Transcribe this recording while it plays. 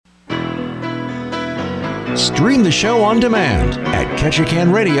Stream the show on demand at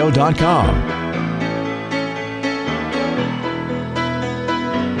ketchikanradio.com.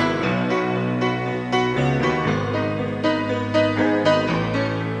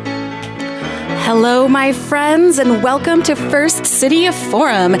 Hello, my friends, and welcome to First City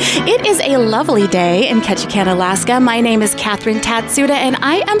Forum. It is a lovely day in Ketchikan, Alaska. My name is Catherine Tatsuda, and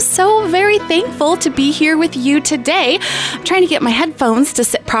I am so very thankful to be here with you today. I'm trying to get my headphones to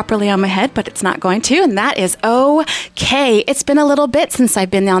sit properly on my head, but it's not going to, and that is okay. It's been a little bit since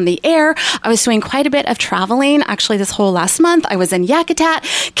I've been on the air. I was doing quite a bit of traveling. Actually, this whole last month, I was in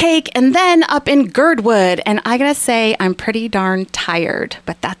Yakutat, Cake, and then up in Girdwood, and I gotta say, I'm pretty darn tired,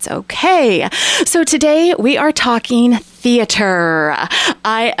 but that's okay. So today we are talking theater.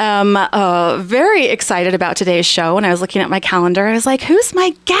 I am very excited about today's show. When I was looking at my calendar, I was like, who's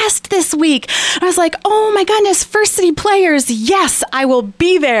my guest this week? I was like, oh my goodness, First City Players. Yes, I will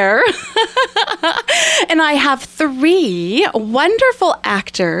be there. And I have three wonderful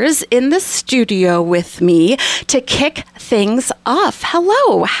actors in the studio with me to kick things off.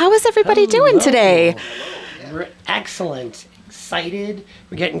 Hello. How is everybody doing today? Hello. We're excellent. Excited.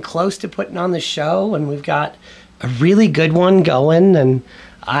 We're getting close to putting on the show, and we've got a really good one going, and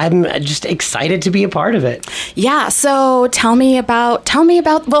I'm just excited to be a part of it. Yeah, so tell me about,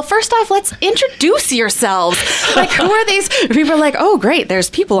 well, first off, let's introduce yourselves. Like, who are these? People are like, oh, great, there's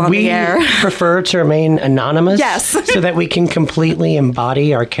people on the air. We prefer to remain anonymous. Yes. So that we can completely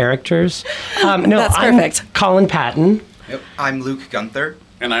embody our characters. That's perfect. I'm Colin Patton. Yep. I'm Luke Gunther.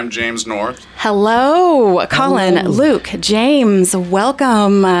 And I'm James North. Hello, Colin, hello. Luke, James,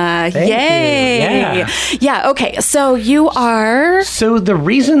 welcome. Thank yay. You. Yeah, okay, so you are... So the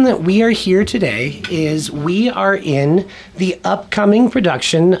reason that we are here today is we are in the upcoming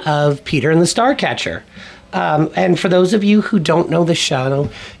production of Peter and the Starcatcher. And for those of you who don't know the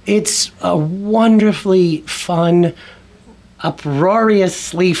show, it's a wonderfully fun,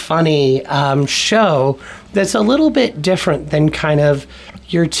 uproariously funny show that's a little bit different than kind of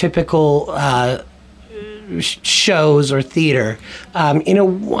your typical shows or theater in a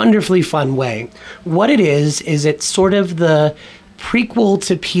wonderfully fun way. What it is it's sort of the prequel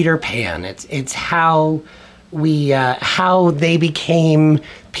to Peter Pan. It's how they became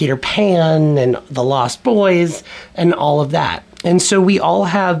Peter Pan and the Lost Boys and all of that. And so we all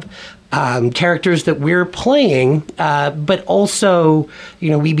have characters that we're playing, but also,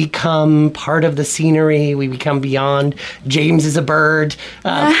 we become part of the scenery. We become beyond. James is a bird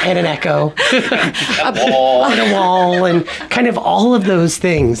and an echo, a wall, and kind of all of those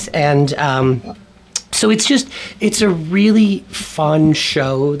things. And so it's a really fun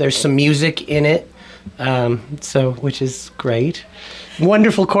show. There's some music in it, which is great.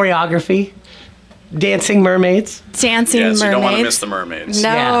 Wonderful choreography. Dancing mermaids. Dancing mermaids. You don't want to miss the mermaids. No.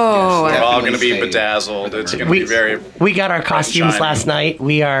 Yeah. We're all going to be bedazzled. It's going to be very... We got our costumes last night.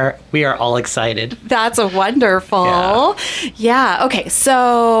 We are all excited. That's wonderful. Yeah. Okay.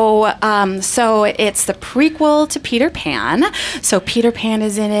 So it's the prequel to Peter Pan. So Peter Pan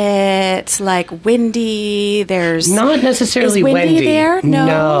is in it, like Wendy. There's not necessarily is Wendy there.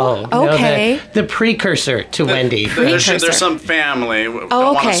 No. Okay. The precursor to Wendy. There's some family. Don't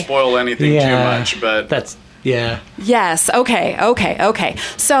want to spoil anything too much. But that's Yes. Okay.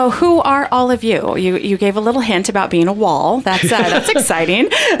 So who are all of you? You gave a little hint about being a wall. That's exciting.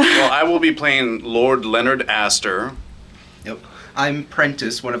 Well, I will be playing Lord Leonard Astor. Yep. I'm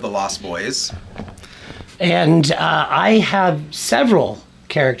Prentice, one of the Lost Boys. And I have several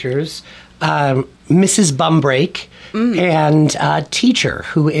characters. Mrs. Bumbrake. And Teacher,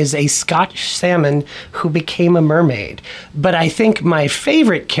 who is a Scotch salmon who became a mermaid. But I think my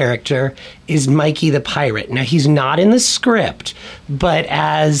favorite character is Mikey the Pirate. Now, he's not in the script, but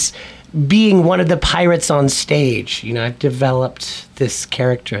as being one of the pirates on stage, I've developed this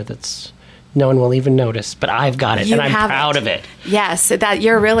character that's no one will even notice, but I've got it, and I'm proud of it. Yes, that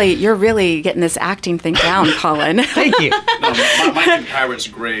you're really getting this acting thing down, Colin. Thank you. No, Mikey the Pirate's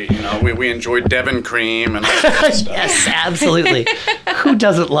great. We enjoyed Devon Cream and all that stuff. Yes, absolutely. Who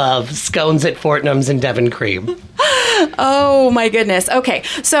doesn't love scones at Fortnum's and Devon Cream? Oh, my goodness. Okay,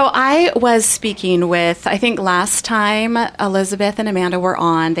 so I was speaking with, I think last time Elizabeth and Amanda were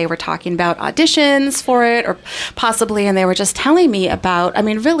on, they were talking about auditions for it, or possibly, and they were just telling me about,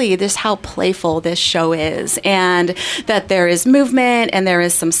 really, this how playful this show is, and that there is movement and there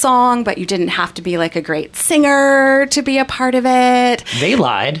is some song, but you didn't have to be like a great singer to be a part of it. They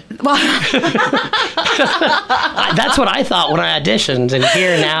lied. Well, that's what I thought when I auditioned, and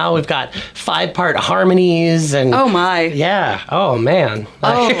here now we've got 5-part harmonies and... Oh, my. Yeah. Oh, man.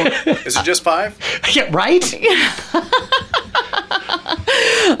 Oh. Is it just 5? Yeah, right?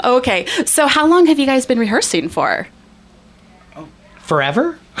 Okay, so how long have you guys been rehearsing for?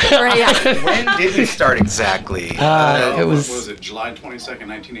 Forever? Yeah. When did we start exactly? It What was. was it? July 22nd,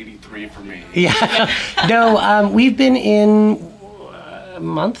 1983 for me. Yeah. No, we've been in a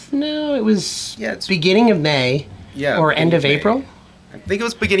month now. It was Yeah, it's- beginning of May. Yeah, Or end of May. April. I think it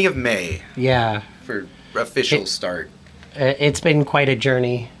was beginning of May Yeah. for official start. It's been quite a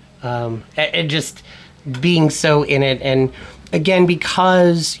journey. And just being so in it. And again,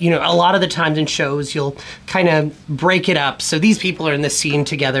 because, a lot of the times in shows, you'll kind of break it up. So these people are in the scene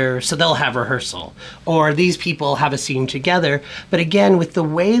together, so they'll have rehearsal. Or these people have a scene together. But again, with the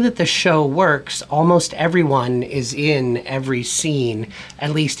way that the show works, almost everyone is in every scene,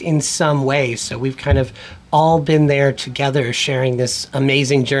 at least in some way. So we've kind of all been there together, sharing this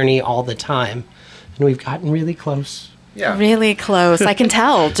amazing journey all the time. And we've gotten really close. Yeah. Really close. I can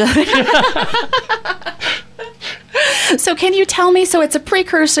tell. So can you tell me, so it's a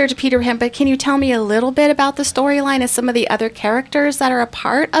precursor to Peter Pan, but can you tell me a little bit about the storyline and some of the other characters that are a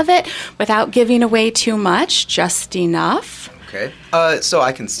part of it without giving away too much, just enough? Okay. So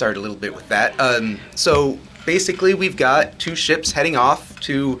I can start a little bit with that. So basically, we've got two ships heading off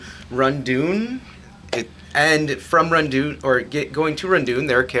to Rundoon. And from Rundoon, or going to Rundoon,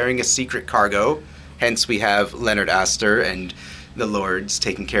 they're carrying a secret cargo. Hence, we have Leonard Astor and the Lords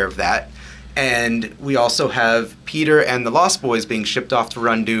taking care of that. And we also have Peter and the Lost Boys being shipped off to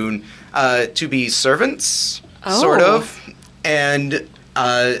Rundoon to be servants, sort of. And,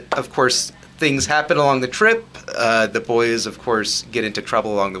 of course, things happen along the trip. The boys, of course, get into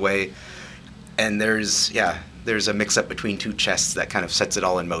trouble along the way. And there's a mix-up between two chests that kind of sets it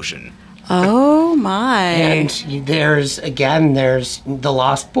all in motion. Oh, my. And there's the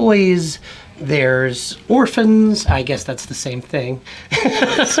Lost Boys, there's orphans, I guess that's the same thing.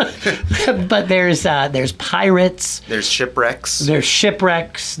 But there's pirates. There's shipwrecks.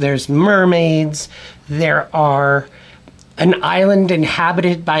 There's mermaids. There are an island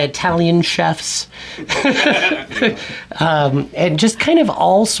inhabited by Italian chefs. And just kind of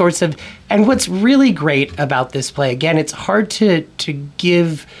all sorts of... And what's really great about this play, again, it's hard to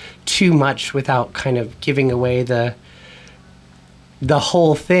give too much without kind of giving away the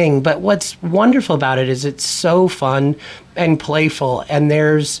whole thing. But what's wonderful about it is it's so fun and playful, and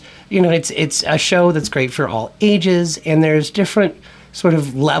there's, it's a show that's great for all ages, and there's different sort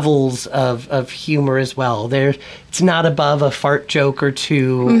of levels of humor as well. It's not above a fart joke or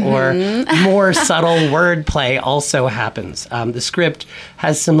two, or more subtle wordplay also happens. The script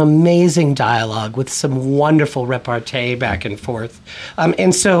has some amazing dialogue with some wonderful repartee back and forth.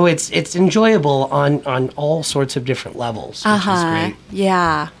 And so it's enjoyable on all sorts of different levels, which is great.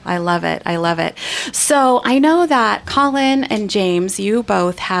 Yeah, I love it. So I know that Colin and James, you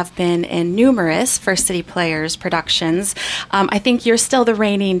both have been in numerous First City Players productions. I think you're still the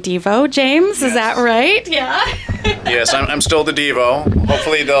reigning Devo, James. Is that right? Yeah. Yes, I'm still the Devo.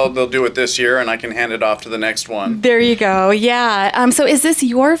 Hopefully they'll do it this year, and I can hand it off to the next one. There you go. Yeah. So is this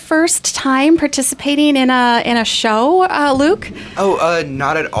your first time participating in a show, Luke? Oh,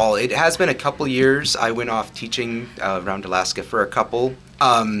 not at all. It has been a couple years. I went off teaching around Alaska for a couple,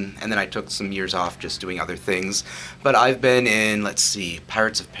 and then I took some years off just doing other things. But I've been in,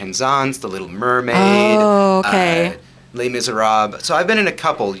 Pirates of Penzance, The Little Mermaid. Oh, okay. Les Miserables. So I've been in a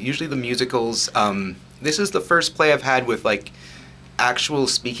couple, usually the musicals. This is the first play I've had with, actual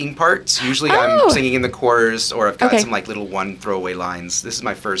speaking parts. Usually I'm singing in the chorus, or I've got some, little one throwaway lines. This is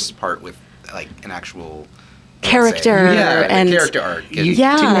my first part with, an actual... Character. Yeah, and character arc. You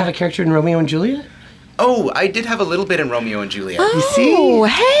didn't have a character in Romeo and Juliet? Oh, I did have a little bit in Romeo and Juliet. You see? Oh,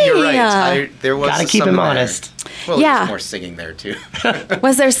 hey. You're right. There was Gotta keep some him there. honest. Well, Yeah. there's more singing there, too.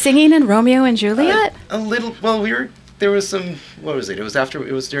 Was there singing in Romeo and Juliet? A little... Well, there was some... What was it? It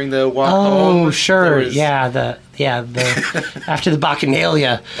was during the walk home. Oh, sure. Was, the after the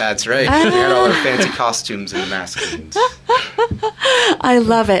Bacchanalia. That's right. We had all our fancy costumes and the masquerades. I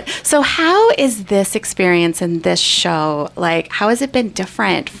love it. So how is this experience in this show, how has it been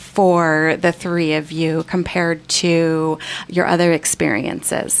different for the three of you compared to your other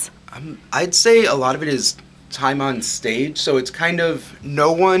experiences? I'd say a lot of it is time on stage, so it's kind of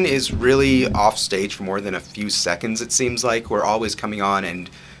no one is really off stage for more than a few seconds. It seems like we're always coming on and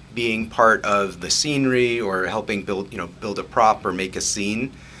being part of the scenery or helping build a prop or make a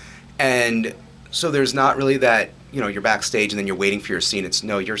scene. And so there's not really that, you're backstage and then you're waiting for your scene.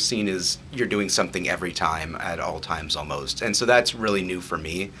 Your scene is you're doing something every time at all times almost. And so that's really new for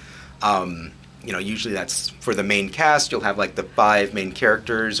me. Usually that's for the main cast. You'll have the 5 main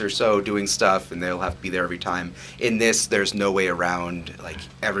characters or so doing stuff, and they'll have to be there every time. In this, there's no way around.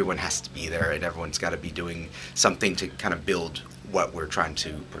 Everyone has to be there, and everyone's got to be doing something to kind of build what we're trying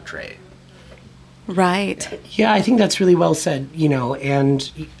to portray. Right. Yeah, I think that's really well said,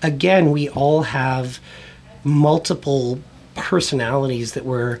 and again, we all have multiple personalities that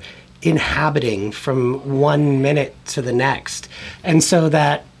we're inhabiting from 1 minute to the next. And so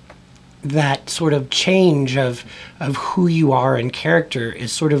that sort of change of who you are in character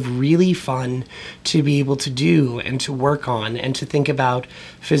is sort of really fun to be able to do and to work on and to think about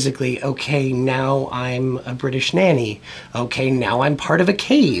physically. Okay, now I'm a British nanny. Okay, now I'm part of a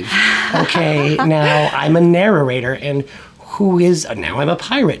cave. Okay, now I'm a narrator. And now I'm a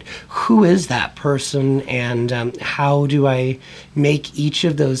pirate. Who is that person, and how do I make each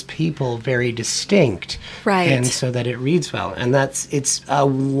of those people very distinct? Right. And so that it reads well. And it's a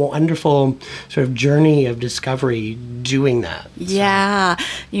wonderful sort of journey of discovery doing that. Yeah.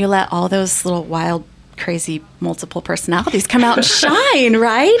 You let all those little wild, crazy multiple personalities come out and shine,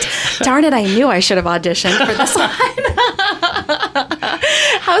 right? Darn it, I knew I should have auditioned for this one.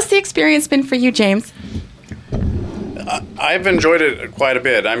 How's the experience been for you, James? I've enjoyed it quite a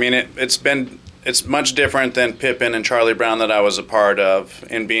bit. I mean, it's much different than Pippin and Charlie Brown that I was a part of,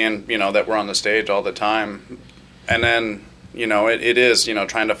 in being, that we're on the stage all the time. And then, it is,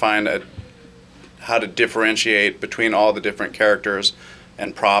 trying to find how to differentiate between all the different characters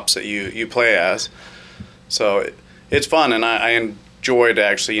and props that you play as. So it's fun, and I enjoy to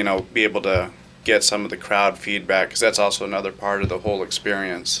actually, be able to get some of the crowd feedback, because that's also another part of the whole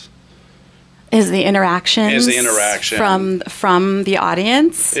experience. Is the interaction from the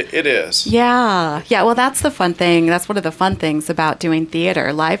audience? It is. Yeah. Well, that's the fun thing. That's one of the fun things about doing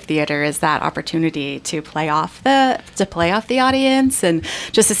theater, live theater, is that opportunity to play off the audience and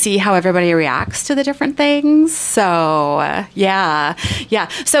just to see how everybody reacts to the different things. So yeah.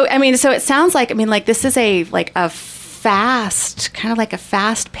 So so it sounds like this is a fast-paced,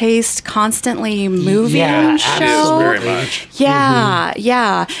 constantly moving show. Very much.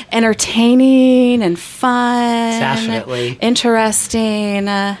 Yeah. Entertaining and fun. Definitely. Interesting.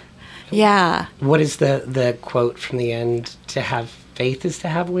 Yeah. What is the quote from the end? To have faith is to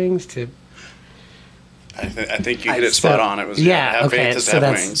have wings? I think you hit it spot on. It was have faith is to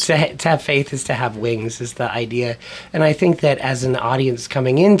have wings. To have faith is to have wings is the idea. And I think that as an audience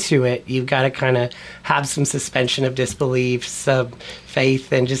coming into it, you've got to kind of have some suspension of disbelief, some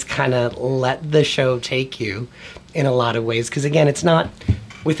faith, and just kind of let the show take you in a lot of ways. Because again, it's not,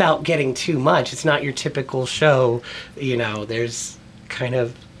 without getting too much, it's not your typical show. There's kind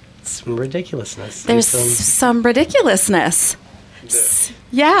of some ridiculousness. There's some ridiculousness.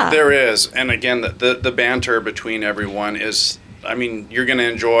 Yeah. There is. And again, the banter between everyone is, you're going to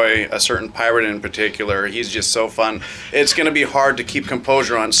enjoy a certain pirate in particular. He's just so fun. It's going to be hard to keep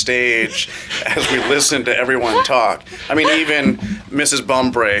composure on stage as we listen to everyone talk. Even Mrs.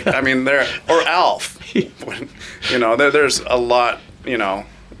 Bumbrake. Or Alf. There's a lot,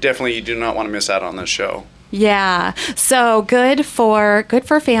 definitely you do not want to miss out on this show. Yeah. So good for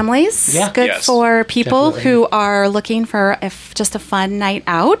families. Yeah. Good Yes, for people definitely. who are looking for just a fun night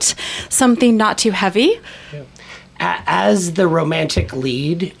out, something not too heavy. As the romantic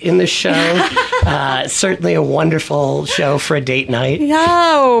lead in the show, certainly a wonderful show for a date night.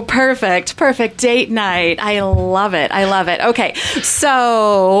 Oh, perfect date night. I love it. Okay,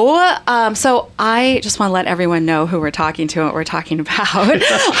 so I just want to let everyone know who we're talking to and what we're talking about.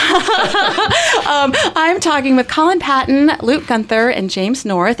 I'm talking with Colin Patton, Luke Gunther, and James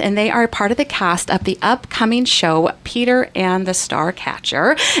North, and they are part of the cast of the upcoming show Peter and the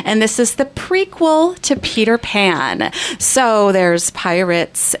Starcatcher, and this is the prequel to Peter Pan. So there's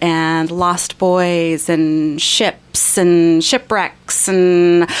pirates and lost boys and ships and shipwrecks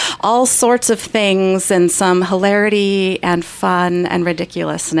and all sorts of things, and some hilarity and fun and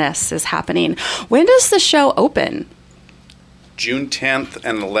ridiculousness is happening. When does the show open? June 10th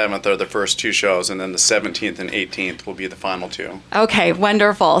and 11th are the first two shows, and then the 17th and 18th will be the final two. Okay,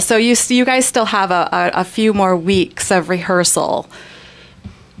 wonderful. So you guys still have a few more weeks of rehearsal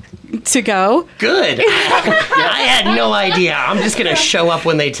to go. Good. I had no idea. I'm just going to show up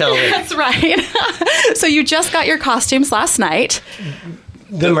when they tell me. That's right. So you just got your costumes last night.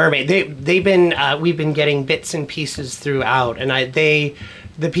 The mermaid. They've been. We've been getting bits and pieces throughout, and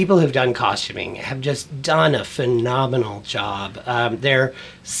the people who've done costuming have just done a phenomenal job. They're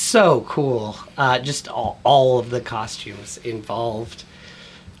so cool. Just all of the costumes involved.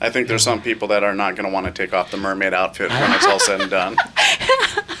 I think there's some people that are not going to want to take off the mermaid outfit when it's all said and done.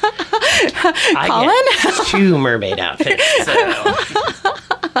 I get 2 mermaid outfits. So.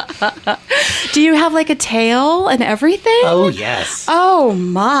 Do you have like a tail and everything? Oh, yes. Oh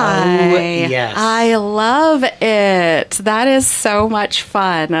my. Oh, yes. I love it. That is so much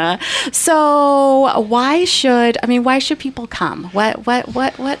fun. So why should people come?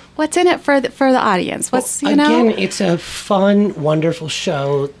 What's in it for the audience? Again, it's a fun, wonderful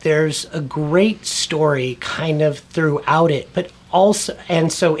show. There's a great story kind of throughout it, but also,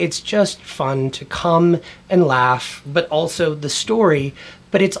 and so it's just fun to come and laugh, but also the story.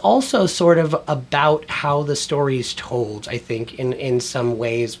 But it's also sort of about how the story is told, I think, in some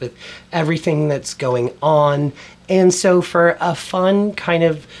ways, with everything that's going on. And so for a fun kind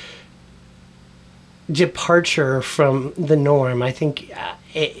of departure from the norm, I think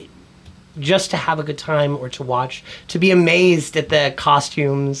just to have a good time or to watch, to be amazed at the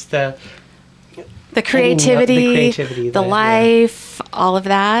costumes, the creativity, the life, all of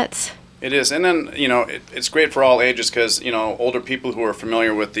that. It is. And then, it's great for all ages because, older people who are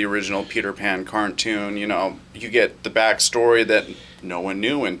familiar with the original Peter Pan cartoon, you get the backstory that no one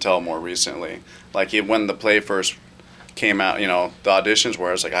knew until more recently. Like when the play first came out, the auditions where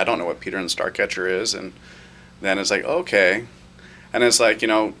I was like, I don't know what Peter and the Starcatcher is. And then it's like, okay. And it's like,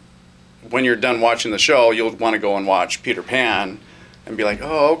 when you're done watching the show, you'll want to go and watch Peter Pan and be like,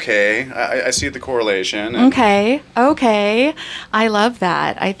 oh, okay, I see the correlation. Okay. I love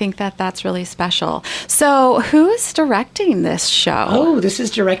that. I think that's really special. So who's directing this show? Oh, this is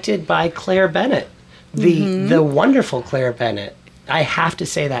directed by Claire Bennett, the wonderful Claire Bennett. I have to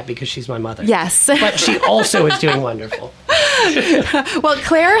say that because she's my mother. Yes. But she also is doing wonderful. Well,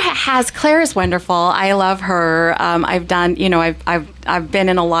 Claire is wonderful. I love her. I've done, I've been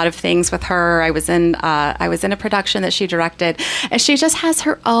in a lot of things with her. I was in a production that she directed, and she just has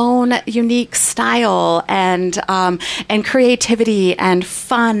her own unique style and creativity and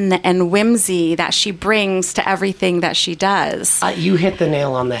fun and whimsy that she brings to everything that she does. You hit the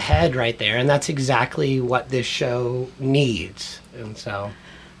nail on the head right there, and that's exactly what this show needs. And so,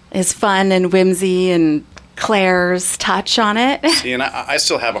 is fun and whimsy and Claire's touch on it. See, and I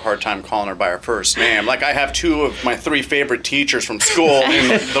still have a hard time calling her by her first name. Like, I have two of my three favorite teachers from school in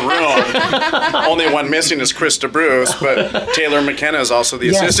the room. Only one missing is Krista Bruce, but Taylor McKenna is also the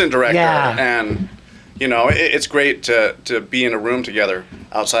assistant director. Yeah. And, it's great to be in a room together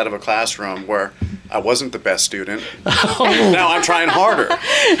outside of a classroom where I wasn't the best student. Oh. Now I'm trying harder.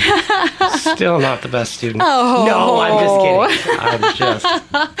 Still not the best student. Oh. No, I'm just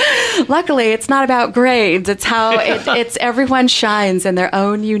kidding. Luckily, it's not about grades. It's how it's everyone shines in their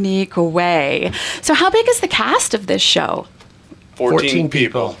own unique way. So how big is the cast of this show? 14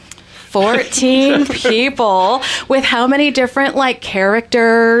 people. 14 people with how many different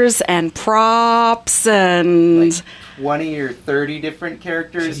characters and props and 20 or 30 different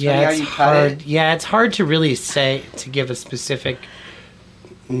characters. Yeah, it's hard. Yeah, it's hard to really to give a specific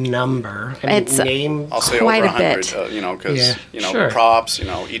number. It's I'll say quite over 100, because sure. props,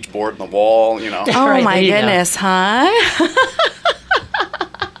 each board in the wall, Oh Right, my goodness, huh?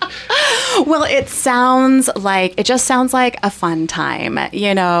 Well, it just sounds like a fun time.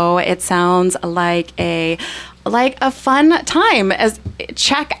 It sounds like a fun time.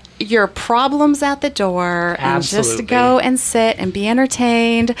 Check your problems at the door. Absolutely. And just go and sit and be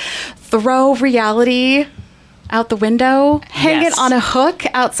entertained. Throw reality out the window, hang it on a hook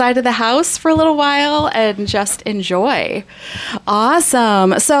outside of the house for a little while, and just enjoy.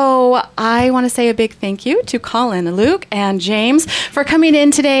 Awesome. So I want to say a big thank you to Colin, Luke, and James for coming in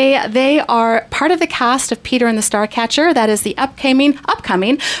today. They are part of the cast of Peter and the Starcatcher. That is the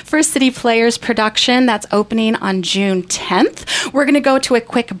upcoming First City Players production that's opening on June 10th. We're going to go to a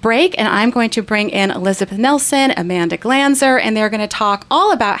quick break, and I'm going to bring in Elizabeth Nelson, Amanda Glanzer, and they're going to talk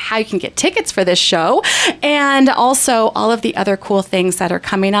all about how you can get tickets for this show, and also all of the other cool things that are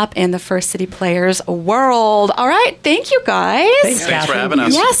coming up in the First City Players world. All right. Thank you, guys. Thanks for having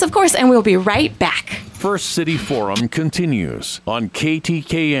us. Yes, of course. And we'll be right back. First City Forum continues on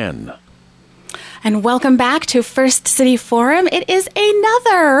KTKN. And welcome back to First City Forum. It is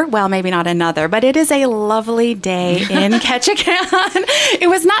maybe not another, but it is a lovely day in Ketchikan. It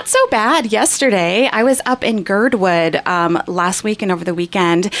was not so bad yesterday. I was up in Girdwood last week and over the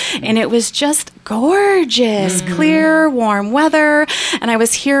weekend, and it was just gorgeous, clear, warm weather, and I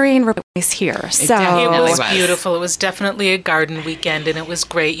was hearing voice here. So it was beautiful. It was definitely a garden weekend, and it was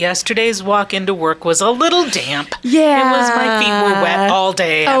great. Yesterday's walk into work was a little damp. Yeah. My feet were wet all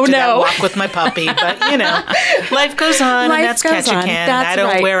day after that walk with my puppy. but life goes on, Life and that's goes on. Ketchikan. That's I don't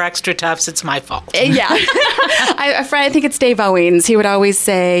right. wear extra tufts. It's my fault. Yeah. I think it's Dave Owens. He would always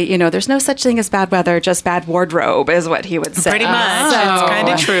say, there's no such thing as bad weather, just bad wardrobe is what he would say. Pretty much. So- It's kind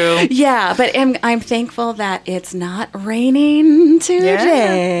of true. Yeah, but I'm thankful that it's not raining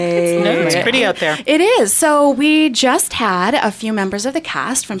today. It's pretty out there. It is. So we just had a few members of the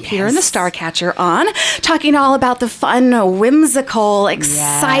cast from Peter and the Starcatcher on, talking all about the fun, whimsical,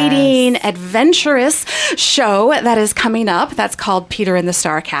 exciting, adventurous show that is coming up. That's called Peter and the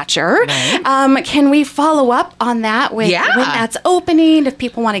Starcatcher. Right. Can we follow up on that with when that's opening? If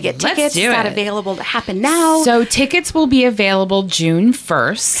people want to get Let's tickets, do is that it. available to happen now? So tickets will be available June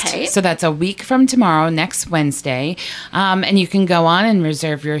 1st. Okay. So that's a week from tomorrow, next Wednesday. And you can go on and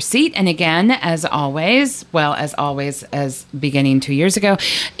reserve your seat. And again, as always, as beginning 2 years ago,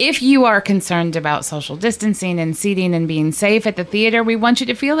 if you are concerned about social distancing and seating and being safe at the theater, we want you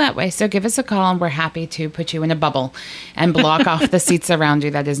to feel that way. So give us a call and we're happy to put you in a bubble and block off the seats around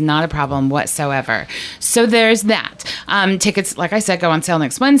you. That is not a problem whatsoever. So there's that. Tickets, like I said, go on sale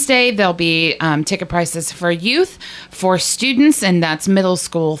next Wednesday. There'll be ticket prices for youth, for students, and that's middle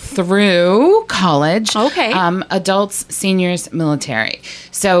school through college. Okay. Adults, seniors, military.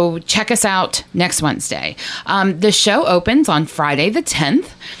 So check us out next Wednesday. The show opens on Friday the 10th.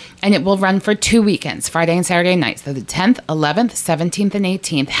 And it will run for 2 weekends, Friday and Saturday nights, so the 10th, 11th, 17th, and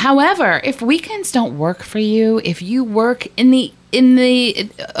 18th. However, if weekends don't work for you, if you work in the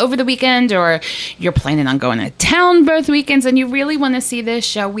over the weekend, or you're planning on going to town both weekends and you really want to see this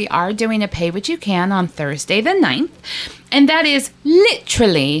show, we are doing a pay what you can on Thursday the 9th. And that is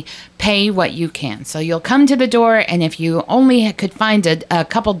literally pay what you can. So you'll come to the door, and if you only could find a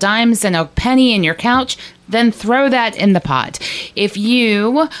couple dimes and a penny in your couch, then throw that in the pot. If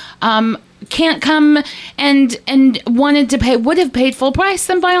you can't come and wanted to pay, would have paid full price,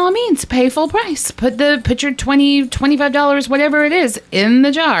 then by all means pay full price. Put your $25, whatever it is, in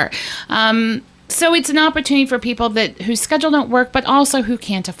the jar. So it's an opportunity for people whose schedule don't work, but also who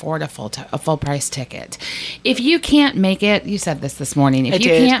can't afford a full price ticket. If you can't make it, you said this morning, if you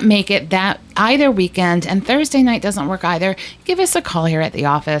can't make it that either weekend and Thursday night doesn't work either, give us a call here at the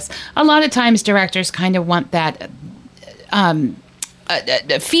office. A lot of times directors kind of want that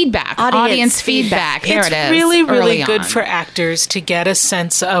feedback, audience feedback. Here It's it is. really, really early good on. for actors to get a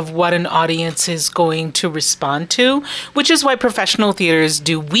sense of what an audience is going to respond to, which is why professional theaters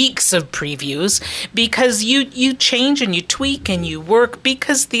do weeks of previews, because you change and you tweak and you work,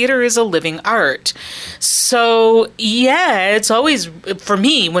 because theater is a living art. So, it's always, for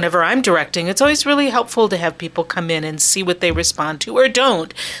me, whenever I'm directing, it's always really helpful to have people come in and see what they respond to or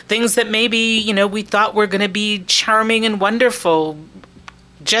don't. Things that maybe, we thought were going to be charming and wonderful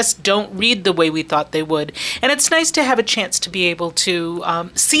just don't read the way we thought they would. And it's nice to have a chance to be able to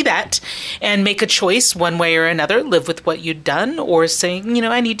see that and make a choice one way or another, live with what you'd done, or saying,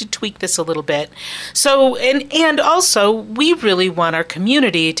 I need to tweak this a little bit. So, and also, we really want our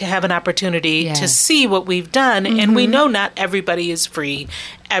community to have an opportunity to see what we've done. Mm-hmm. And we know not everybody is free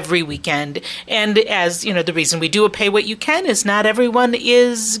every weekend. And as the reason we do a pay what you can is not everyone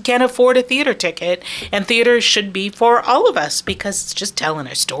can afford a theater ticket, and theater should be for all of us, because it's just telling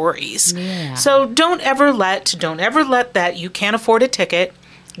our stories. Yeah. So don't ever let that you can't afford a ticket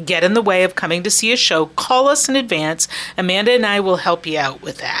get in the way of coming to see a show. Call us in advance. Amanda and I will help you out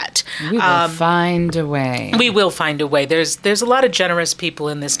with that. We will find a way. We will find a way. There's a lot of generous people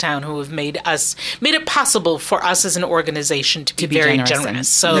in this town who have made it possible for us as an organization to be very generous.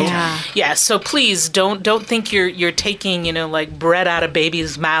 So so please don't think you're taking like bread out of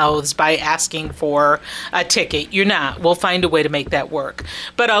babies' mouths by asking for a ticket. You're not. We'll find a way to make that work.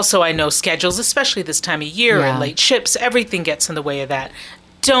 But also, I know schedules, especially this time of year, and late ships, everything gets in the way of that.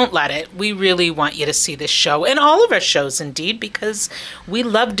 Don't let it. We really want you to see this show, and all of our shows, indeed, because we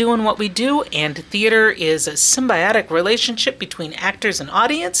love doing what we do, and theater is a symbiotic relationship between actors and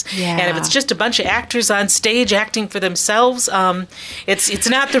audience. Yeah. And if it's just a bunch of actors on stage acting for themselves, it's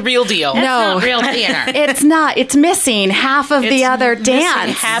not the real deal. No, not real theater. It's not. It's missing half of the other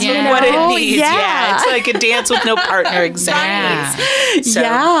dance. Half of what it needs. Yeah. It's like a dance with no partner. Exactly.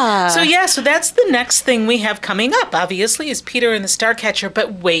 So that's the next thing we have coming up, obviously, is Peter and the Starcatcher.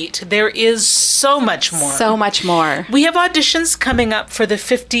 But wait, there is so much more. So much more. We have auditions coming up for the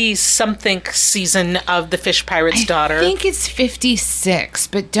 50-something season of The Fish Pirate's Daughter. I think it's 56,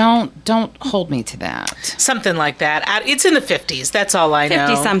 but don't hold me to that. Something like that. It's in the 50s. That's all I know.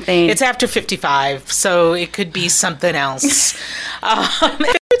 50-something. It's after 55, so it could be something else.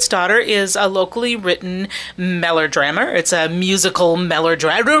 Pirate's Daughter is a locally written melodrama. It's a musical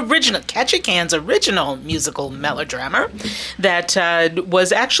melodrama, Ketchikan's original musical melodrama that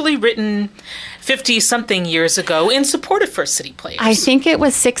was actually written 50-something years ago in support of First City Players. I think it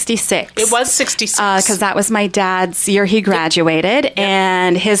was 66. It was 66. Because that was my dad's year he graduated,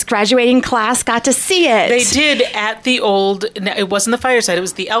 and his graduating class got to see it. They did at the old, it wasn't the Fireside, it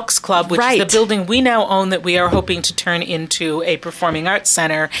was the Elks Club, which is the building we now own that we are hoping to turn into a performing arts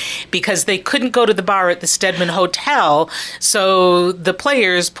center, because they couldn't go to the bar at the Stedman Hotel, so the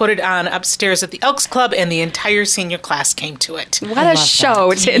Players put it on upstairs at the Elks Club, and the entire senior class came to it. What a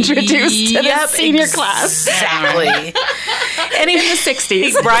show to introduce to the senior class. Exactly. And even the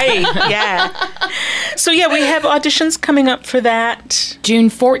 60s. Right, yeah. So yeah, we have auditions coming up for that. June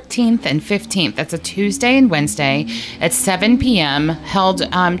 14th and 15th. That's a Tuesday and Wednesday at 7 p.m. held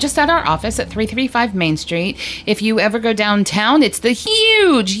just at our office at 335 Main Street. If you ever go downtown, it's the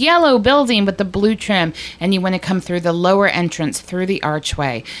huge yellow building with the blue trim, and you want to come through the lower entrance through the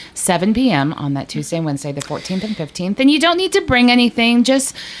archway. 7 p.m. on that Tuesday and Wednesday, the 14th and 15th. And you don't need to bring anything,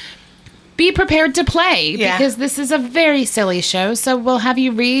 just be prepared to play, because this is a very silly show. So we'll have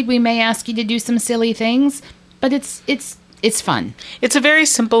you read. We may ask you to do some silly things, but it's fun. It's a very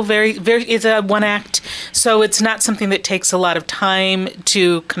simple, it's a one act, so it's not something that takes a lot of time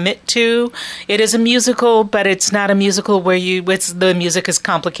to commit to. It is a musical, but it's not a musical where the music is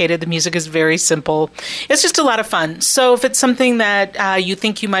complicated. The music is very simple. It's just a lot of fun. So if it's something that you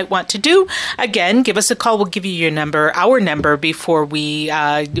think you might want to do, again, give us a call. We'll give you our number before we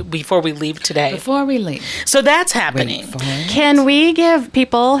leave today. Before we leave. So that's happening. Can we give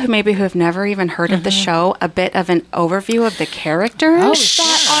people who have never even heard of the show a bit of an overview of the characters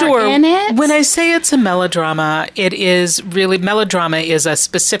that are in it? When I say it's a melodrama, melodrama is a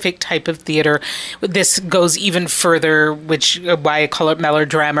specific type of theater. This goes even further, which why I call it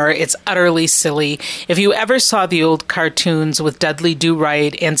melodrama. It's utterly silly. If you ever saw the old cartoons with Dudley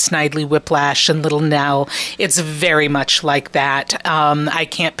Do-Right and Snidely Whiplash and Little Nell, it's very much like that. I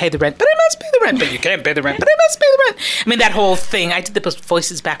can't pay the rent, but I must pay the rent. But you can't pay the rent, but I must pay the rent. I mean, that whole thing. I did the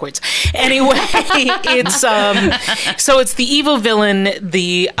voices backwards. Anyway, it's it's the evil villain,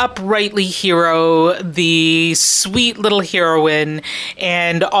 the uprightly hero, the sweet little heroine,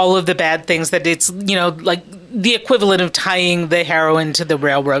 and all of the bad things that it's, like the equivalent of tying the heroine to the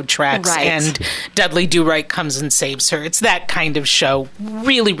railroad tracks, and Dudley Do-Right comes and saves her. It's that kind of show.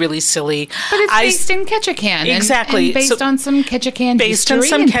 Really, really silly. But it's based in Ketchikan. Exactly. And based on some Ketchikan history. Based on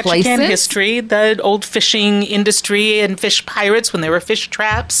some Ketchikan history, the old fishing industry and fish pirates when there were fish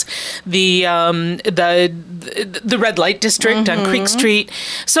traps, the red light district on Creek Street.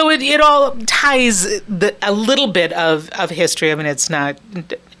 So it all ties a little bit of history. I mean, it's not...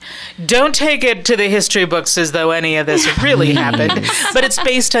 Don't take it to the history books as though any of this really happened, but it's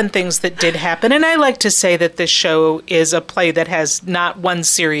based on things that did happen. And I like to say that this show is a play that has not one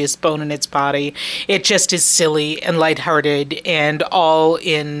serious bone in its body. It just is silly and lighthearted and all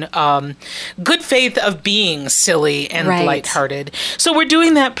in good faith of being silly and lighthearted. So we're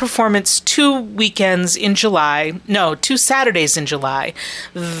doing that performance 2 Saturdays in July,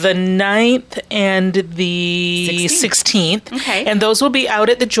 the 9th and the 16th. Okay. And those will be out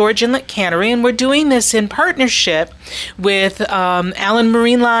at the George Inlet Cannery, and we're doing this in partnership with Allen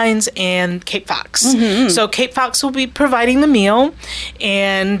Marine Lines and Cape Fox. So Cape Fox will be providing the meal,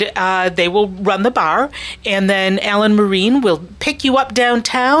 and they will run the bar, and then Allen Marine will pick you up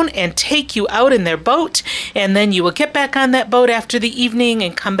downtown and take you out in their boat, and then you will get back on that boat after the evening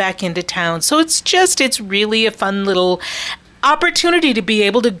and come back into town. So it's really a fun little opportunity to be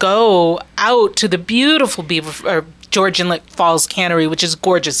able to go out to the beautiful George Inlet Falls Cannery, which is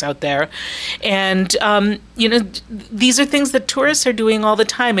gorgeous out there. And, these are things that tourists are doing all the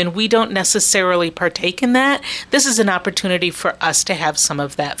time, and we don't necessarily partake in that. This is an opportunity for us to have some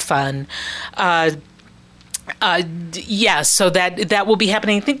of that fun. So that will be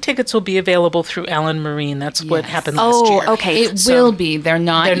happening. I think tickets will be available through Allen Marine. That's what happened last year. Oh, okay. It will be. They're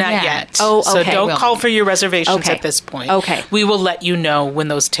not yet. Oh, okay. So don't call for your reservations at this point. Okay. We will let you know when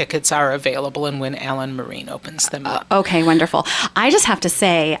those tickets are available and when Allen Marine opens them up. Okay, wonderful. I just have to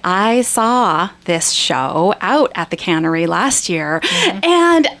say, I saw this show out at the cannery last year,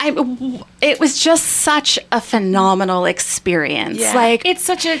 and it was just such a phenomenal experience. Yeah. Like it's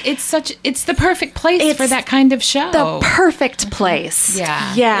the perfect place for that kind of show. The perfect place.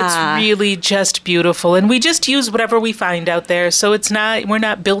 Yeah. It's really just beautiful. And we just use whatever we find out there. So we're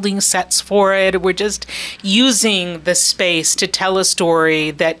not building sets for it. We're just using the space to tell a story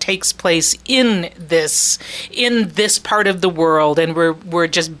that takes place in this part of the world. And we're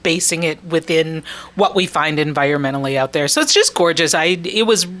just basing it within what we find environmentally out there. So it's just gorgeous. It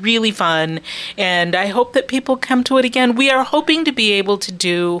was really fun. fun, and I hope that people come to it again. We are hoping to be able to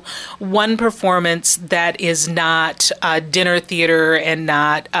do one performance that is not a dinner theater and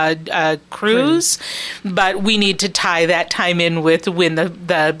not a cruise, but we need to tie that time in with when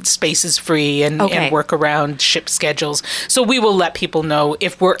the space is free and work around ship schedules. So we will let people know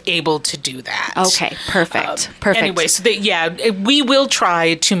if we're able to do that. Okay, perfect. Perfect. Anyway, so we will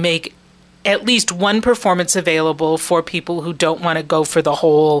try to make at least one performance available for people who don't want to go for the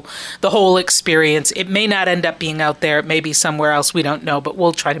whole experience. It may not end up being out there. It may be somewhere else. We don't know, but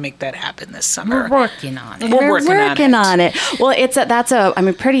we'll try to make that happen this summer. We're working on it. We're working on it. Well, that's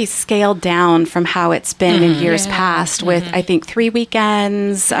pretty scaled down from how it's been in years past with, I think, 3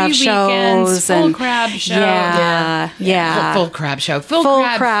 weekends of shows. Full crab show. Full crab show. Full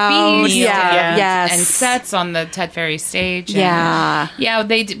crowd. Feast. Yes. And sets on the Ted Ferry stage.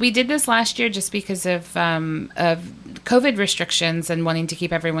 We did this last year just because of COVID restrictions and wanting to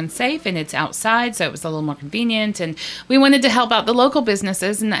keep everyone safe, and it's outside, so it was a little more convenient, and we wanted to help out the local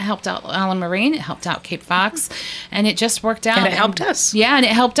businesses, and that helped out Allen Marine, it helped out Cape Fox, and it just worked out. And it helped us. Yeah, and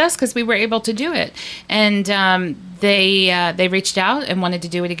it helped us because we were able to do it. And they reached out and wanted to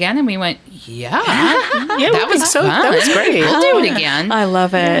do it again, and we went, that was fun. That was great. We'll do it again. I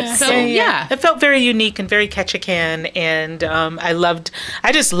love it. Yeah. So it felt very unique and very Ketchikan, and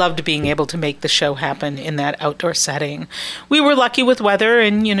I just loved being able to make the show happen in that outdoor setting. We were lucky with weather,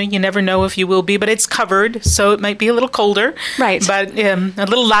 and you never know if you will be, but it's covered, so it might be a little colder, right? But a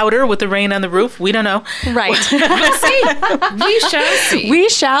little louder with the rain on the roof. We don't know, right? We'll see. We shall see. We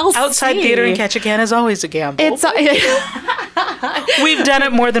shall. Outside see. theater in Ketchikan is always a gamble. It's We've done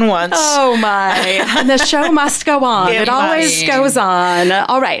it more than once. Oh my! And the show must go on. It always goes on.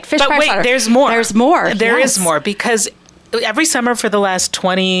 All right, fish. But wait, there's more. There's more. There is more, because every summer for the last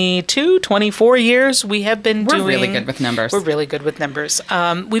 22, 24 years, we have been doing... We're really good with numbers. We're really good with numbers.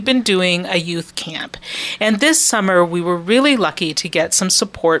 We've been doing a youth camp. And this summer, we were really lucky to get some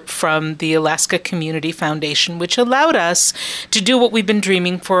support from the Alaska Community Foundation, which allowed us to do what we've been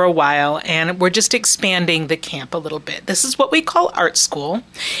dreaming for a while. And we're just expanding the camp a little bit. This is what we call Art School.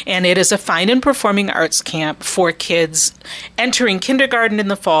 And it is a fine and performing arts camp for kids entering kindergarten in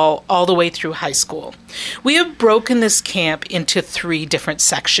the fall all the way through high school. We have broken this camp into 3 different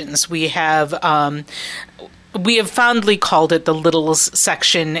sections. We have fondly called it the Littles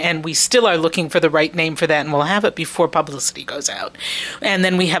section, and we still are looking for the right name for that, and we'll have it before publicity goes out. And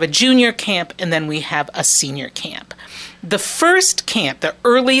then we have a junior camp, and then we have a senior camp. The first camp, the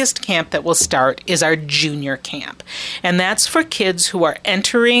earliest camp that will start, is our junior camp. And that's for kids who are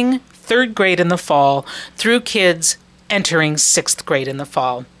entering 3rd grade in the fall through kids entering 6th grade in the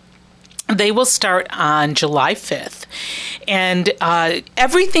fall. They will start on July 5th, and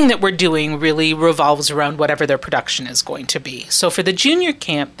everything that we're doing really revolves around whatever their production is going to be. So for the junior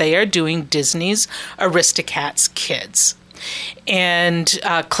camp, they are doing Disney's Aristocats Kids. And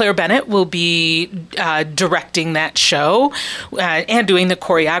Claire Bennett will be directing that show and doing the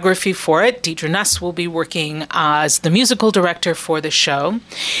choreography for it. Deidre Nuss will be working as the musical director for the show.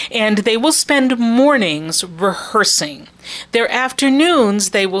 And they will spend mornings rehearsing. Their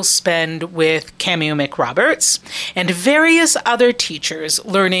afternoons they will spend with Cameo McRoberts and various other teachers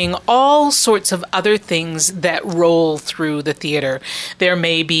learning all sorts of other things that roll through the theater. There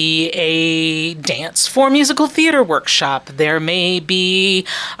may be a dance for musical theater workshop. There may be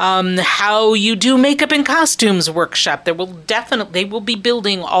how you do makeup and costumes workshop. They will be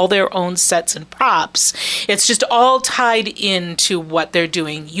building all their own sets and props. It's just all tied into what they're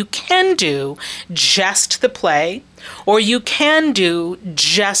doing. You can do just the play, or you can do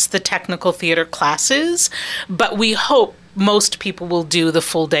just the technical theater classes, but we hope most people will do the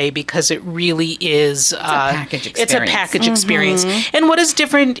full day because it really is it's a package experience. It's a package experience. And what is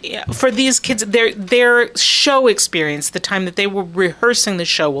different for these kids, their show experience, the time that they were rehearsing the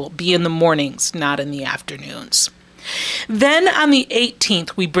show, will be in the mornings, not in the afternoons. Then on the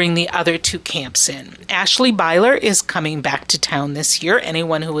 18th, we bring the other 2 camps in. Ashley Byler is coming back to town this year.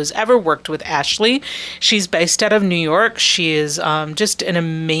 Anyone who has ever worked with Ashley, she's based out of New York. She is just an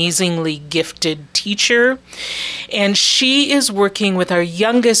amazingly gifted teacher. And she is working with our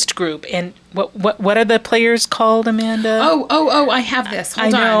youngest group. And what are the players called, Amanda? Oh! I have this.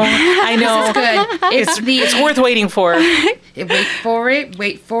 Hold on. I know. This is good. It's worth waiting for.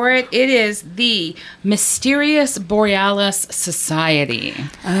 Wait for it. It is the Mysterious Borealis Society.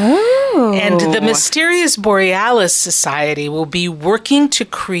 Oh. And the Mysterious Borealis Society will be working to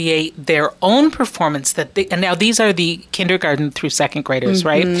create their own performance and now these are the kindergarten through 2nd graders,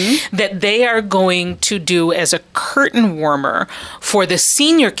 right? That they are going to do as a curtain warmer for the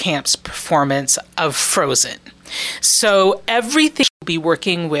senior camp's performance of Frozen. So everything be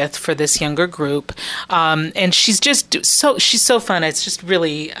working with for this younger group, and she's so fun. It's just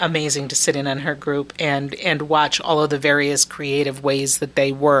really amazing to sit in on her group and watch all of the various creative ways that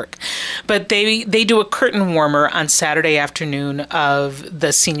they work. But they do a curtain warmer on Saturday afternoon of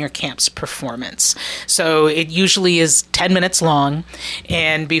the senior camp's performance. So it usually is 10 minutes long,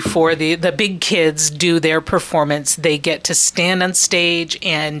 and before the big kids do their performance, they get to stand on stage,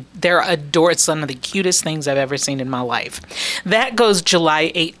 and they're adored. It's one of the cutest things I've ever seen in my life. That goes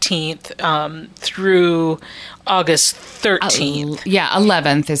July 18th through August 13th.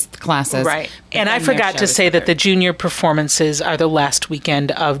 11th is the classes. Right. And I forgot to say that the junior performances are the last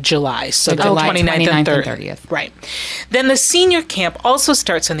weekend of July. So the July 29th and 30th. Right. Then the senior camp also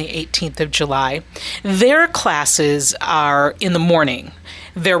starts on the 18th of July. Their classes are in the morning.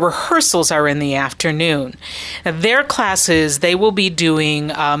 Their rehearsals are in the afternoon. Their classes, they will be doing,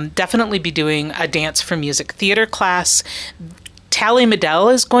 definitely be doing a dance for music theater class. Tally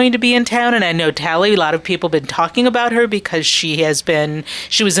Medell is going to be in town, and I know Tally, a lot of people have been talking about her because she was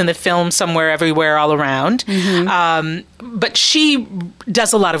in the film Somewhere, Everywhere, All Around. But she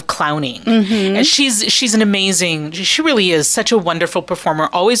does a lot of clowning. And she's an amazing, she really is such a wonderful performer,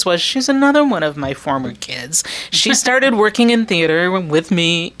 always was. She's another one of my former kids. She started working in theater with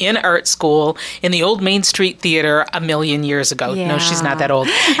me in art school in the old Main Street Theater a million years ago. Yeah. No, she's not that old.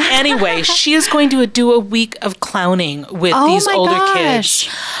 Anyway, she is going to do a week of clowning with these older kids.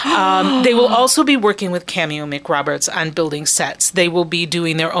 They will also be working with Cameo McRoberts on building sets. They will be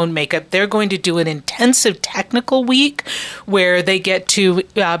doing their own makeup. They're going to do an intensive technical week where they get to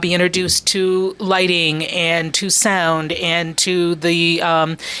be introduced to lighting and to sound and to the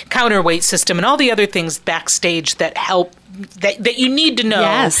counterweight system and all the other things backstage that help that you need to know.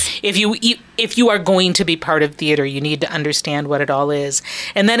 Yes. If you are going to be part of theater, you need to understand what it all is.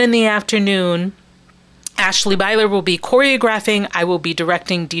 And then in the afternoon, Ashley Byler will be choreographing. I will be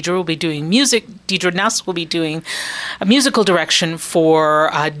directing. Deidre will be doing music. Deidre Nuss will be doing a musical direction for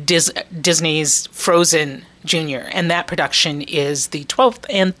Disney's Frozen Junior. And that production is the 12th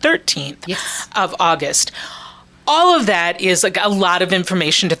and 13th of August. All of that is like a lot of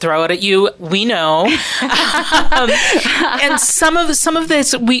information to throw out at you. We know. And some of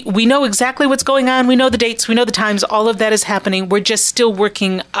this, we know exactly what's going on. We know the dates. We know the times. All of that is happening. We're just still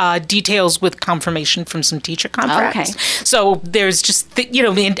working details with confirmation from some teacher contracts. Okay. So there's just,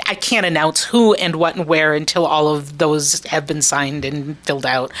 I can't announce who and what and where until all of those have been signed and filled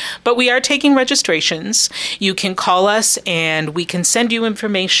out. But we are taking registrations. You can call us and we can send you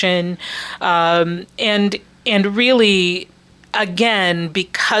information. And really, again,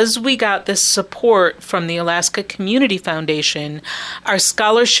 because we got this support from the Alaska Community Foundation, our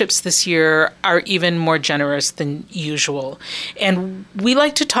scholarships this year are even more generous than usual. And we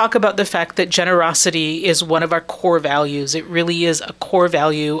like to talk about the fact that generosity is one of our core values. It really is a core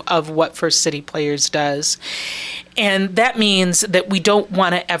value of what First City Players does. And that means that we don't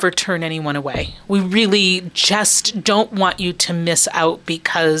want to ever turn anyone away. We really just don't want you to miss out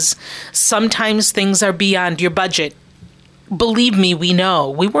because sometimes things are beyond your budget. Believe me, we know.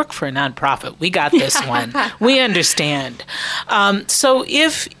 We work for a nonprofit. We got this one. We understand. So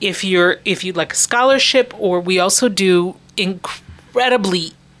if you'd like a scholarship, or we also do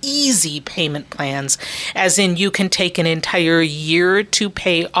incredibly easy payment plans, as in you can take an entire year to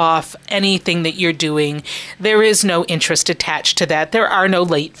pay off anything that you're doing. There is no interest attached to that. There are no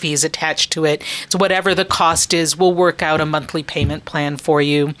late fees attached to it. It's whatever the cost is, we'll work out a monthly payment plan for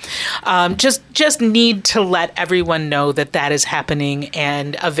you. Just need to let everyone know that that is happening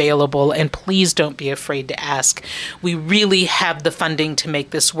and available, and please don't be afraid to ask. We really have the funding to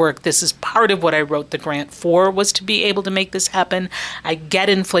make this work. This is part of what I wrote the grant for, was to be able to make this happen. I get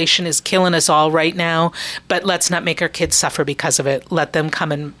inflation is killing us all right now, but let's not make our kids suffer because of it. Let them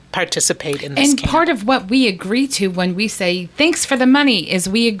come and participate in this And camp. part of what we agree to when we say thanks for the money is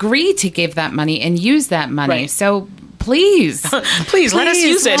we agree to give that money and use that money. Right. So please, please let us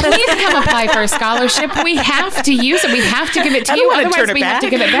use it. Please come apply for a scholarship. We have to use it. We have to give it to I don't you. wanna Otherwise, turn it we have to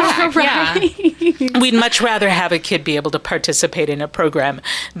back. give it back. Right. Yeah. We'd much rather have a kid be able to participate in a program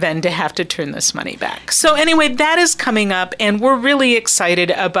than to have to turn this money back. So anyway, that is coming up, and we're really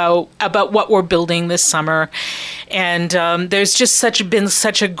excited about what we're building this summer. And there's just been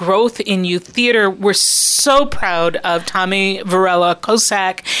such a growth in youth theater. We're so proud of Tommy Varela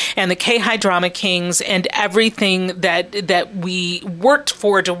Kosak and the K-High Drama Kings and everything that that we worked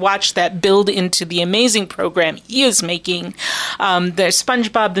for to watch that build into the amazing program he is making. The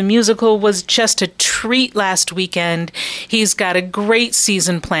SpongeBob the Musical was just a treat last weekend. He's got a great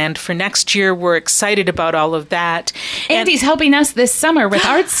season planned for next year. We're excited about all of that. And he's helping us this summer with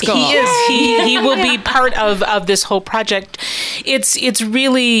art school. He is. He will be part of this whole project. It's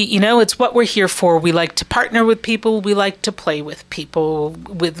really, it's what we're here for. We like to partner with people. We like to play with people,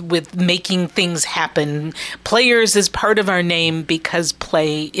 with making things happen. Players is part of our name because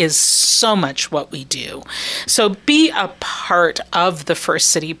play is so much what we do. So be a part of the First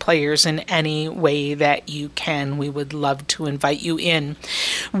City Players in any way that you can. We would love to invite you in.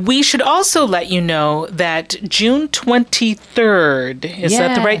 We should also let you know that June 23rd, is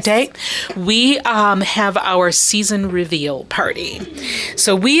that the right date? We have our season reveal party.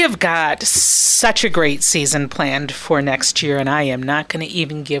 So we have got such a great season planned for next year, and I am not going to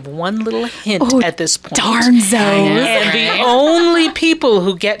even give one little hint at this point. Darn zones. And the only people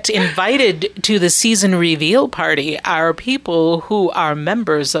who get invited to the season reveal party are people who are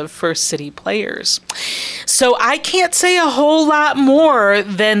members of First City Players. So I can't say a whole lot more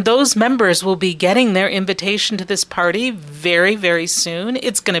than those members will be getting their invitation to this party very, very soon.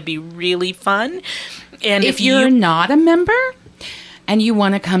 It's going to be really fun. And if you're not a member and you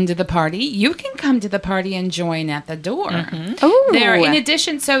want to come to the party, you can come to the party and join at the door. Mm-hmm. Oh, there. In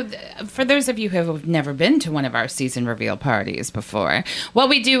addition, for those of you who have never been to one of our season reveal parties before, what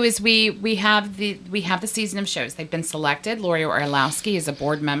we do is we have the season of shows. They've been selected. Lori Orlowski is a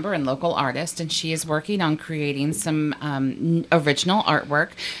board member and local artist, and she is working on creating some original artwork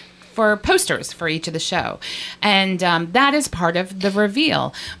for posters for each of the show, and that is part of the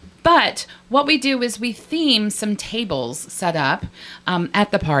reveal. But what we do is we theme some tables set up at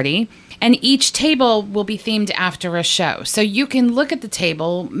the party, and each table will be themed after a show. So you can look at the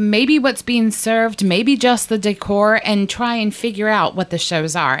table, maybe what's being served, maybe just the decor, and try and figure out what the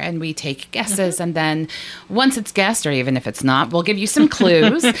shows are. And we take guesses, and then once it's guessed, or even if it's not, we'll give you some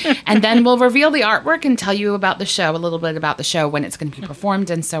clues, and then we'll reveal the artwork and tell you about the show, a little bit about the show, when it's going to be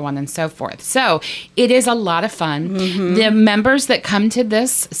performed, and so on and so forth. So it is a lot of fun. The members that come to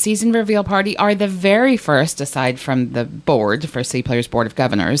this season reveal party are the very first, aside from the board, for City Players Board of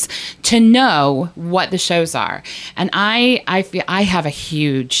Governors, to know what the shows are. And I feel I have a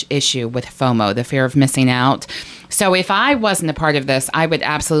huge issue with FOMO, the fear of missing out. So if I wasn't a part of this, I would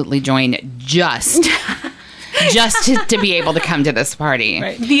absolutely join just to be able to come to this party.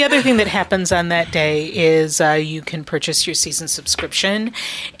 Right. The other thing that happens on that day is you can purchase your season subscription,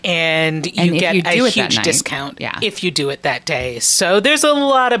 and you get a huge discount if you do it that day. So there's a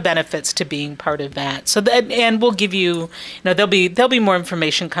lot of benefits to being part of that. So and we'll give you, there'll be more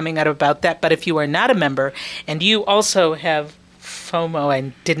information coming out about that. But if you are not a member and you also have FOMO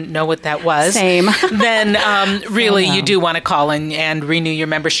and didn't know what that was, Same. Then really you do want to call and renew your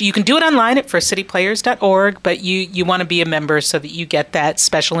membership. You can do it online at firstcityplayers.org, but you want to be a member so that you get that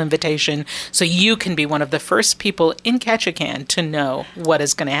special invitation, so you can be one of the first people in Ketchikan to know what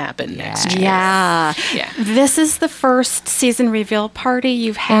is going to happen next year. Yeah. This is the first season reveal party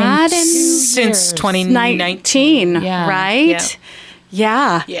you've had since 2019, right?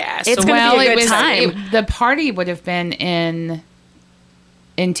 Yeah. Yeah. It's going to be a good time. The party would have been in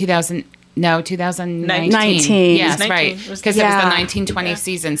 2019. Yes, 19. right. Because it was the 1920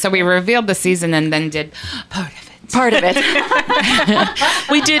 season. So we revealed the season and then did part of it.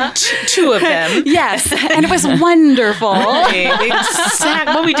 We did two of them. Yes, and it was wonderful.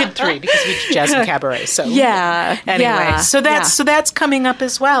 Well, we did three because we did jazz and cabaret. So anyway, so that's coming up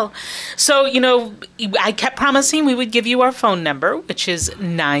as well. So I kept promising we would give you our phone number, which is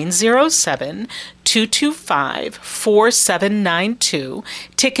 907-225-4792.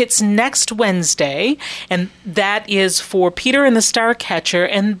 Tickets next Wednesday, and that is for Peter and the Starcatcher,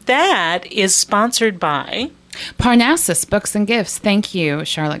 and that is sponsored by Parnassus Books and Gifts. Thank you,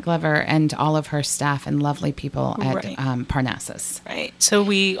 Charlotte Glover, and all of her staff and lovely people at Parnassus. Right. So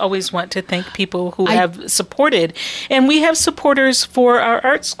we always want to thank people who have supported, and we have supporters for our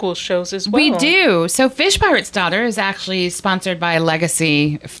art school shows as well. We do. So Fish Pirate's Daughter is actually sponsored by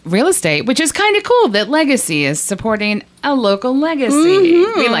Legacy Real Estate, which is kind of cool that Legacy is supporting a local legacy.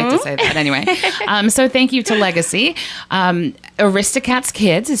 Mm-hmm. We like to say that anyway. So thank you to Legacy. Aristocats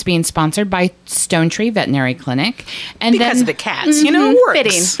Kids is being sponsored by Stone Tree Veterinary Clinic. And because of the cats, it works.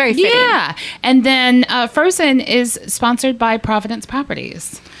 Fitting, very fitting. Yeah. And then Frozen is sponsored by Providence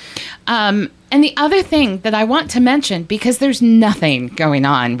Properties. And the other thing that I want to mention, because there's nothing going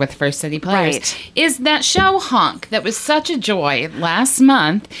on with First City Players, is that show Honk, that was such a joy last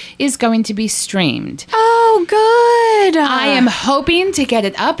month, is going to be streamed. Oh, good. I am hoping to get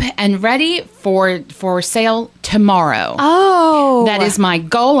it up and ready for sale tomorrow. Oh. That is my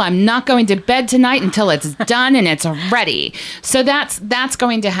goal. I'm not going to bed tonight until it's done and it's ready. So that's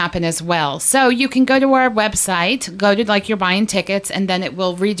going to happen as well. So you can go to our website, go to like you're buying tickets, and then it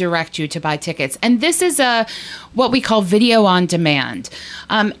will redirect you to buy tickets. And this is what we call video on demand.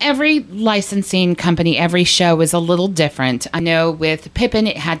 Every licensing company, every show is a little different. I know with Pippin,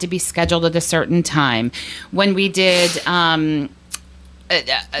 it had to be scheduled at a certain time. When we did the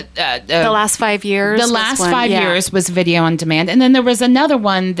last 5 years. The last 5 years was video on demand, and then there was another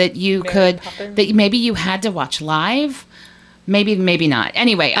one that you that maybe you had to watch live. Maybe not.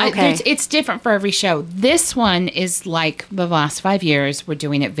 Anyway, it's different for every show. This one is like the last 5 years. We're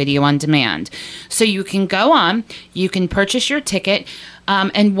doing it video on demand. So you can go on, you can purchase your ticket,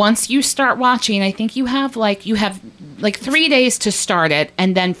 and once you start watching, I think you have like 3 days to start it,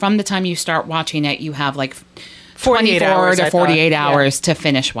 and then from the time you start watching it, you have like 24 to 48 hours to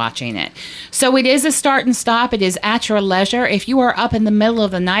finish watching it. So it is a start and stop. It is at your leisure. If you are up in the middle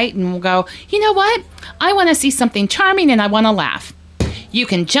of the night and will go, you know what? I want to see something charming and I want to laugh. You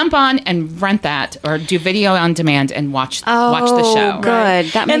can jump on and rent that or do video on demand and watch the show. Oh, good.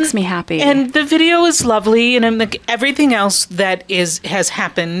 That makes me happy. And the video is lovely. And like everything else that has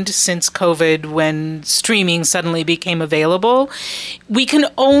happened since COVID when streaming suddenly became available, we can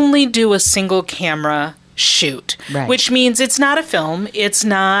only do a single camera shoot, which means it's not a film. It's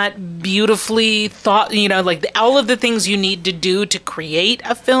not beautifully thought, like all of the things you need to do to create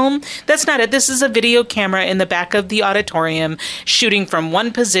a film. That's not it. This is a video camera in the back of the auditorium shooting from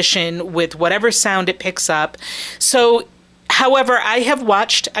one position with whatever sound it picks up. So however, I've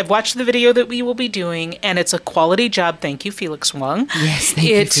watched the video that we will be doing, and it's a quality job. Thank you, Felix Wong. Yes, thank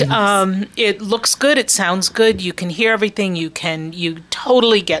you, Felix. It looks good. It sounds good. You can hear everything. You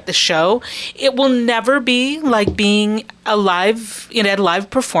totally get the show. It will never be like being a live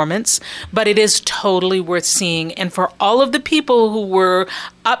performance, but it is totally worth seeing. And for all of the people who were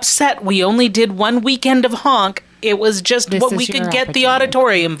upset we only did one weekend of Honk, it was just what we could get the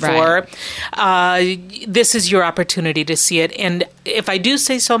auditorium for. This is your opportunity to see it. And if I do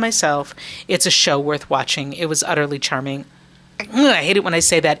say so myself, it's a show worth watching. It was utterly charming. I hate it when I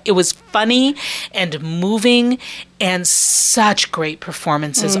say that. It was funny and moving and such great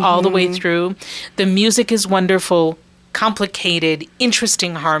performances all the way through. The music is wonderful. Complicated,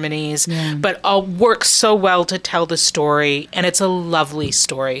 interesting harmonies, but all works so well to tell the story, and it's a lovely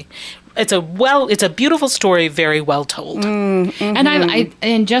story. It's a beautiful story, very well told.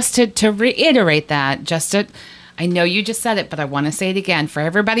 And just to reiterate that, I know you just said it, but I want to say it again for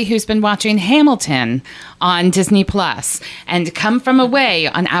everybody who's been watching Hamilton on Disney Plus and Come From Away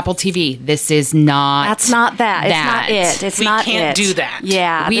on Apple TV. This is not. That's not that. It's not it. It's not it. We can't do that.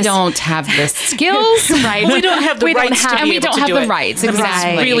 Yeah, we don't have the skills, right? We don't have the rights to be able to do it. And we don't have the rights.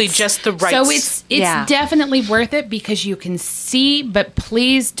 Exactly. It's really just the rights. So it's definitely worth it because you can see, but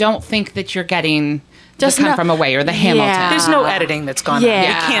please don't think that you're getting just Come From Away or the Hamilton. Yeah. There's no editing that's gone on. You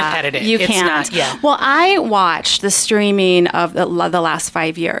can't edit it. You can't. Well, I watched the streaming of the last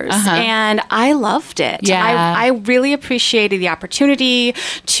 5 years, and I loved it. Yeah. I really appreciated the opportunity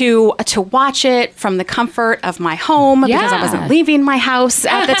to watch it from the comfort of my home because I wasn't leaving my house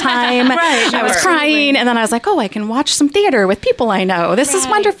at the time. I was crying, and then I was like, oh, I can watch some theater with people I know. This is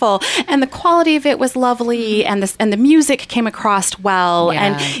wonderful. And the quality of it was lovely, and the music came across well.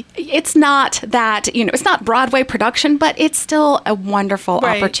 And it's not that, it's not Broadway production, but it's still a wonderful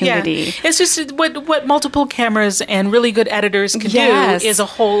opportunity. Yeah. It's just what multiple cameras and really good editors can do is a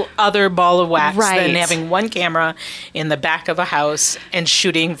whole other ball of wax than having one camera in the back of a house and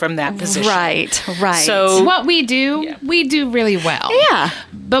shooting from that position. Right. So what we do really well. Yeah.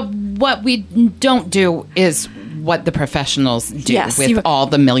 But what we don't do is what the professionals do with all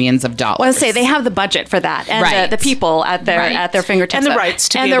the millions of dollars. Well, I say they have the budget for that, and the people at their fingertips, and the rights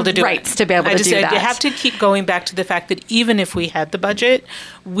to be able to do that. I You have to keep going back to the fact that even if we had the budget,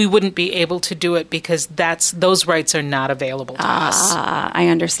 we wouldn't be able to do it because those rights are not available to us. I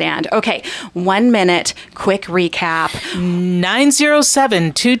understand. Okay, 1 minute, quick recap.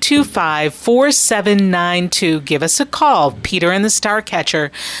 907-225-4792. Give us a call. Peter and the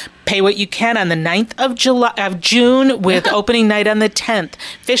Starcatcher. Pay What You Can on the 9th of June with opening night on the 10th.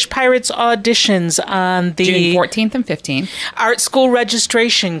 Fish Pirates auditions on the June 14th and 15th. Art school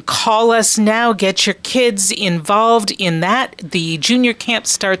registration. Call us now. Get your kids involved in that. The junior camp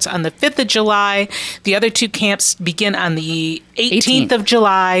starts on the 5th of July. The other two camps begin on the 18th of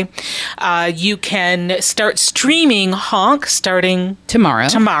July. You can start streaming Honk starting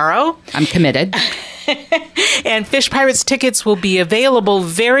tomorrow. I'm committed. And Fish Pirates tickets will be available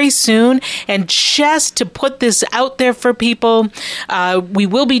very soon. And just to put this out there for people, we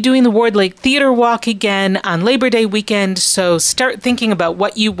will be doing the Ward Lake Theater Walk again on Labor Day weekend. So start thinking about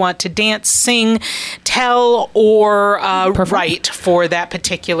what you want to dance, sing, tell, or write for that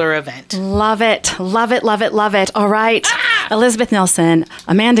particular event. Love it. Love it, love it, love it. All right. Elizabeth Nelson,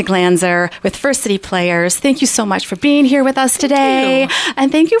 Amanda Glanzer with First City Players. Thank you so much for being here with us today.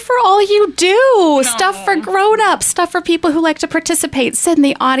 And thank you for all you do. Stuff for grown-ups, stuff for people who like to participate, sit in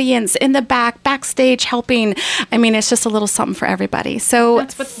the audience, in the backstage helping. I mean, it's just a little something for everybody. So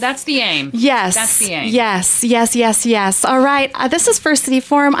that's the aim. Yes. That's the aim. Yes. All right. This is First City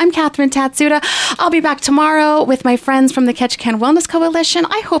Forum. I'm Catherine Tatsuda. I'll be back tomorrow with my friends from the Ketchikan Wellness Coalition.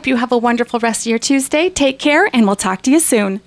 I hope you have a wonderful rest of your Tuesday. Take care, and we'll talk to you soon.